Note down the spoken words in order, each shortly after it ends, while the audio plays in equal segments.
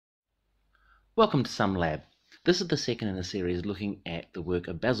Welcome to Some Lab. This is the second in a series looking at the work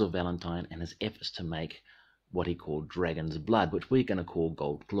of Basil Valentine and his efforts to make what he called dragon's blood, which we're going to call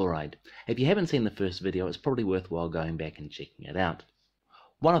gold chloride. If you haven't seen the first video, it's probably worthwhile going back and checking it out.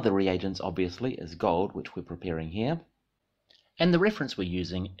 One of the reagents, obviously, is gold, which we're preparing here. And the reference we're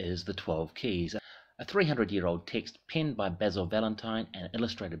using is the 12 Keys, a 300-year-old text penned by Basil Valentine and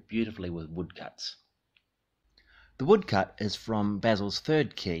illustrated beautifully with woodcuts. The woodcut is from Basil's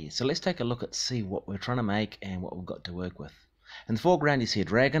third key, so let's take a look at see what we're trying to make and what we've got to work with. In the foreground you see a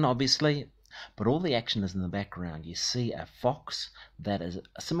dragon, obviously, but all the action is in the background. You see a fox that is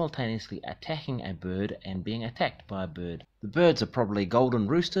simultaneously attacking a bird and being attacked by a bird. The birds are probably golden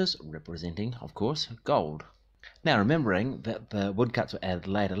roosters, representing, of course, gold. Now, remembering that the woodcuts were added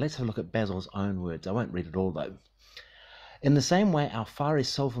later, let's have a look at Basil's own words. I won't read it all, though. In the same way, our fiery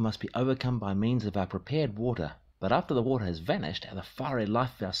sulphur must be overcome by means of our prepared water. But after the water has vanished, the fiery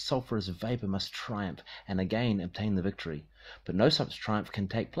life of our sulphurous vapour must triumph, and again obtain the victory. But no such triumph can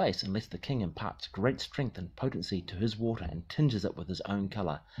take place unless the king imparts great strength and potency to his water and tinges it with his own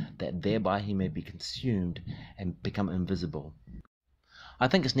colour, that thereby he may be consumed and become invisible. I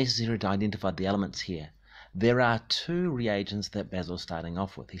think it's necessary to identify the elements here. There are two reagents that Basil's starting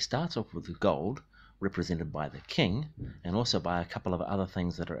off with. He starts off with gold, represented by the king, and also by a couple of other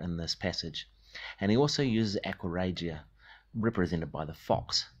things that are in this passage. And he also uses aqua regia, represented by the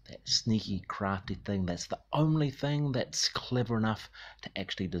fox, that sneaky, crafty thing that's the only thing that's clever enough to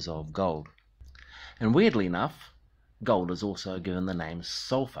actually dissolve gold. And weirdly enough, gold is also given the name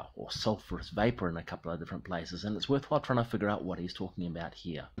sulphur, or sulphurous vapour in a couple of different places, and it's worthwhile trying to figure out what he's talking about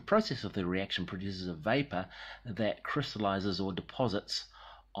here. The process of the reaction produces a vapour that crystallizes or deposits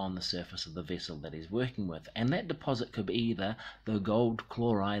on the surface of the vessel that he's working with, and that deposit could be either the gold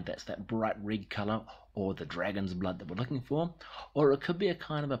chloride, that's that bright red colour, or the dragon's blood that we're looking for, or it could be a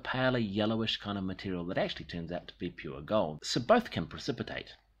kind of a paler yellowish kind of material that actually turns out to be pure gold. So both can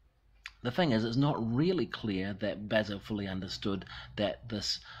precipitate. The thing is, it's not really clear that Basil fully understood that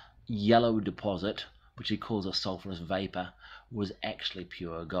this yellow deposit, which he calls a sulphurous vapour, was actually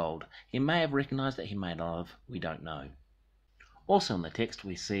pure gold. He may have recognised that, he may not have, we don't know. Also in the text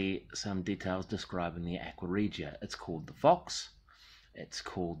we see some details describing the aqua regia. It's called the fox, it's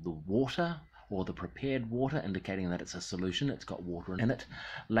called the water, or the prepared water, indicating that it's a solution, it's got water in it.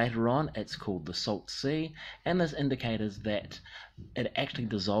 Later on it's called the salt sea, and this indicates that it actually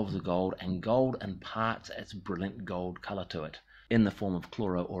dissolves the gold, and gold imparts its brilliant gold colour to it in the form of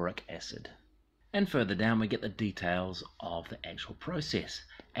chloroauric acid. And further down we get the details of the actual process.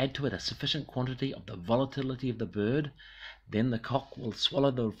 Add to it a sufficient quantity of the volatility of the bird, then the cock will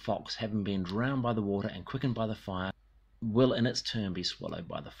swallow the fox, having been drowned by the water and quickened by the fire, will in its turn be swallowed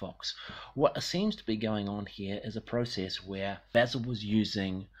by the fox. What seems to be going on here is a process where Basil was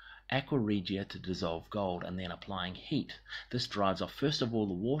using aqua regia to dissolve gold and then applying heat. This drives off first of all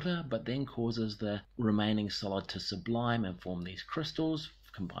the water, but then causes the remaining solid to sublime and form these crystals,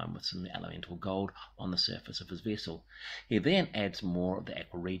 combined with some elemental gold on the surface of his vessel. He then adds more of the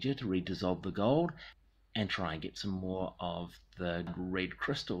aqua regia to redissolve the gold and try and get some more of the red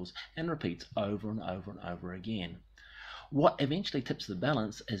crystals, and repeats over and over and over again. What eventually tips the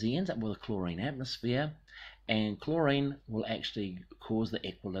balance is he ends up with a chlorine atmosphere, and chlorine will actually cause the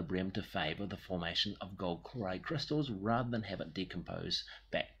equilibrium to favour the formation of gold chloride crystals rather than have it decompose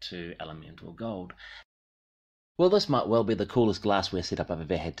back to elemental gold. Well, this might well be the coolest glassware setup I've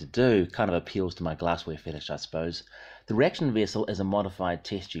ever had to do. Kind of appeals to my glassware fetish, I suppose. The reaction vessel is a modified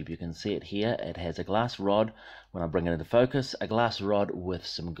test tube. You can see it here. It has a glass rod, when I bring it into focus, a glass rod with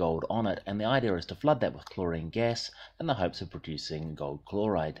some gold on it, and the idea is to flood that with chlorine gas in the hopes of producing gold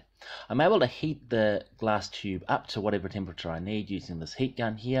chloride. I'm able to heat the glass tube up to whatever temperature I need using this heat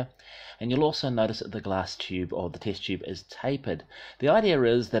gun here, and you'll also notice that the glass tube, or the test tube, is tapered. The idea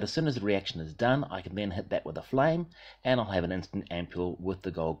is that as soon as the reaction is done, I can then hit that with a flame, and I'll have an instant ampule with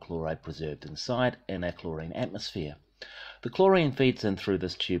the gold chloride preserved inside in a chlorine atmosphere. The chlorine feeds in through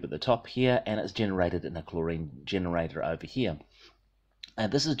this tube at the top here, and it's generated in a chlorine generator over here.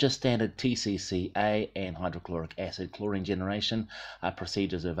 This is just standard TCCA and hydrochloric acid chlorine generation.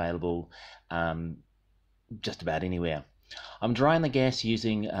 Procedures available just about anywhere. I'm drying the gas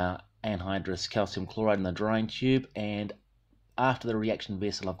using anhydrous calcium chloride in the drying tube, and after the reaction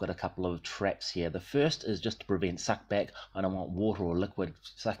vessel I've got a couple of traps here. The first is just to prevent suckback. I don't want water or liquid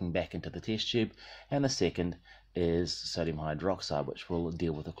sucking back into the test tube, and the second is sodium hydroxide, which will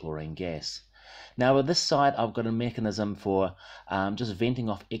deal with the chlorine gas. Now with this side I've got a mechanism for just venting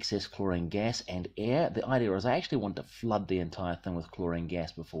off excess chlorine gas and air. The idea is I actually want to flood the entire thing with chlorine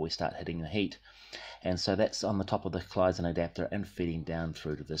gas before we start hitting the heat, and so that's on the top of the Kleisen adapter and feeding down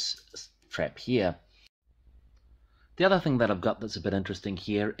through to this trap here. The other thing that I've got that's a bit interesting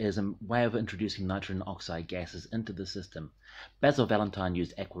here is a way of introducing nitrogen oxide gases into the system. Basil Valentine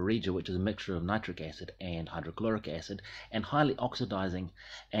used aqua regia, which is a mixture of nitric acid and hydrochloric acid, and highly oxidizing,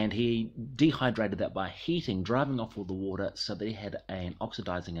 and he dehydrated that by heating, driving off all the water so that he had an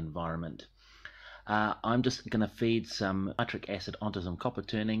oxidizing environment. I'm just going to feed some nitric acid onto some copper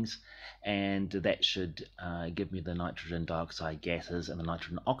turnings, and that should give me the nitrogen dioxide gases and the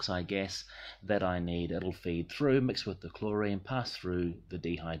nitrogen oxide gas that I need. It'll feed through, mix with the chlorine, pass through the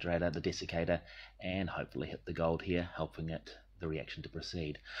dehydrator, the desiccator, and hopefully hit the gold here, helping the reaction to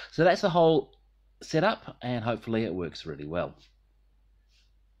proceed. So that's the whole setup, and hopefully it works really well.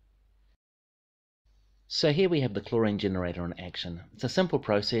 So here we have the chlorine generator in action. It's a simple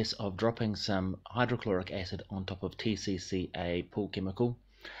process of dropping some hydrochloric acid on top of TCCA pool chemical.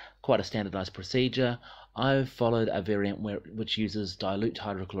 Quite a standardized procedure. I've followed a variant which uses dilute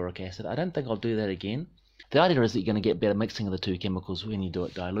hydrochloric acid. I don't think I'll do that again. The idea is that you're going to get better mixing of the two chemicals when you do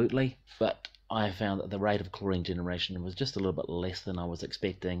it dilutely, but I found that the rate of chlorine generation was just a little bit less than I was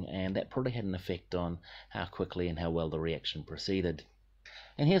expecting, and that probably had an effect on how quickly and how well the reaction proceeded.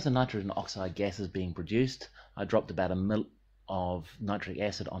 And here's the nitrogen oxide gases being produced. I dropped about 1 ml of nitric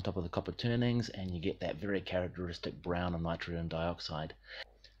acid on top of the copper turnings, and you get that very characteristic brown of nitrogen dioxide.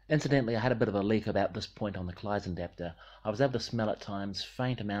 Incidentally, I had a bit of a leak about this point on the Kleisen adapter. I was able to smell at times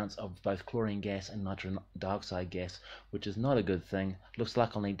faint amounts of both chlorine gas and nitrogen dioxide gas, which is not a good thing. Looks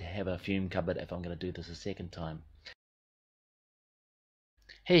like I'll need to have a fume cupboard if I'm going to do this a second time.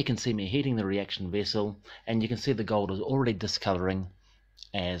 Here you can see me heating the reaction vessel, and you can see the gold is already discoloring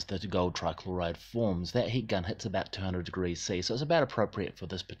as the gold trichloride forms. That heat gun hits about 200 degrees C, so it's about appropriate for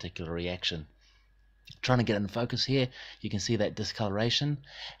this particular reaction. Trying to get in focus here, you can see that discoloration,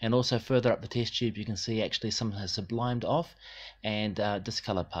 and also further up the test tube you can see actually some has sublimed off and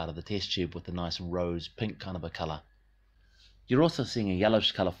discolored part of the test tube with a nice rose pink kind of a color. You're also seeing a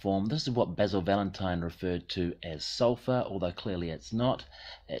yellowish color form. This is what Basil Valentine referred to as sulfur, although clearly it's not.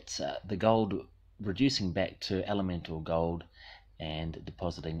 It's the gold reducing back to elemental gold and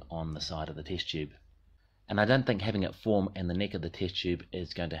depositing on the side of the test tube. And I don't think having it form in the neck of the test tube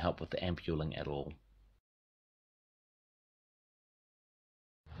is going to help with the ampuling at all.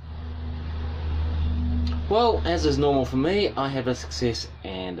 Well, as is normal for me, I have a success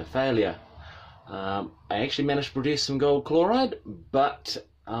and a failure. I actually managed to produce some gold chloride, but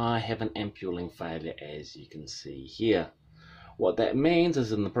I have an ampuling failure, as you can see here. What that means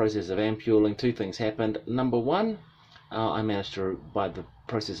is in the process of ampuling, two things happened. Number one, I managed to, by the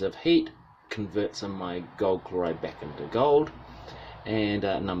process of heat, convert some of my gold chloride back into gold. And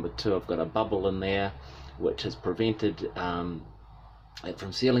number two, I've got a bubble in there which has prevented it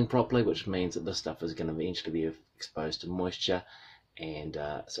from sealing properly, which means that this stuff is going to eventually be exposed to moisture, and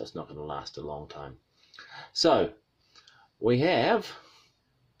so it's not going to last a long time. So we have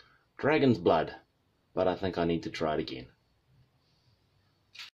dragon's blood, but I think I need to try it again.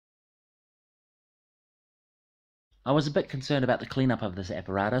 I was a bit concerned about the cleanup of this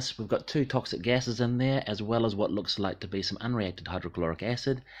apparatus. We've got two toxic gases in there, as well as what looks like to be some unreacted hydrochloric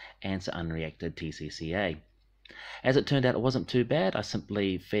acid and some unreacted TCCA. As it turned out, it wasn't too bad. I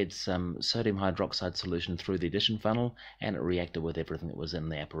simply fed some sodium hydroxide solution through the addition funnel, and it reacted with everything that was in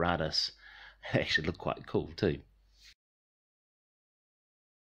the apparatus. It actually looked quite cool too.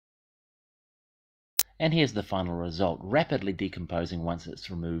 And here's the final result, rapidly decomposing once it's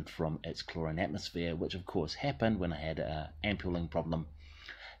removed from its chlorine atmosphere, which of course happened when I had an ampuling problem.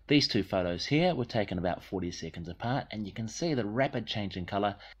 These two photos here were taken about 40 seconds apart, and you can see the rapid change in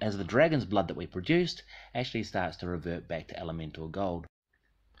colour as the dragon's blood that we produced actually starts to revert back to elemental gold.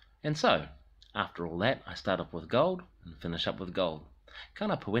 And so, after all that, I start off with gold and finish up with gold.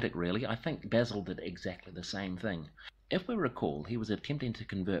 Kind of poetic really. I think Basil did exactly the same thing. If we recall, he was attempting to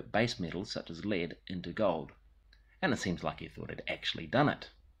convert base metals such as lead into gold, and it seems like he thought he'd actually done it.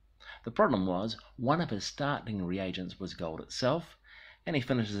 The problem was, one of his starting reagents was gold itself, and he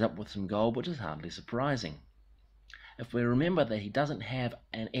finishes up with some gold, which is hardly surprising. If we remember that he doesn't have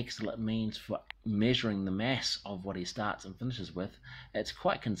an excellent means for measuring the mass of what he starts and finishes with, it's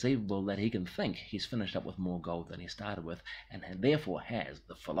quite conceivable that he can think he's finished up with more gold than he started with, and therefore has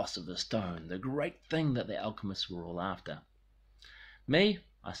the Philosopher's Stone, the great thing that the alchemists were all after. Me,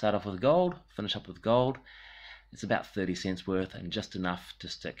 I start off with gold, finish up with gold. It's about 30 cents worth and just enough to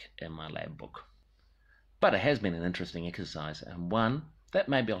stick in my lab book. But it has been an interesting exercise, and one that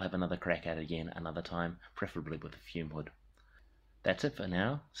maybe I'll have another crack at again another time, preferably with a fume hood. That's it for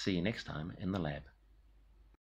now. See you next time in the lab.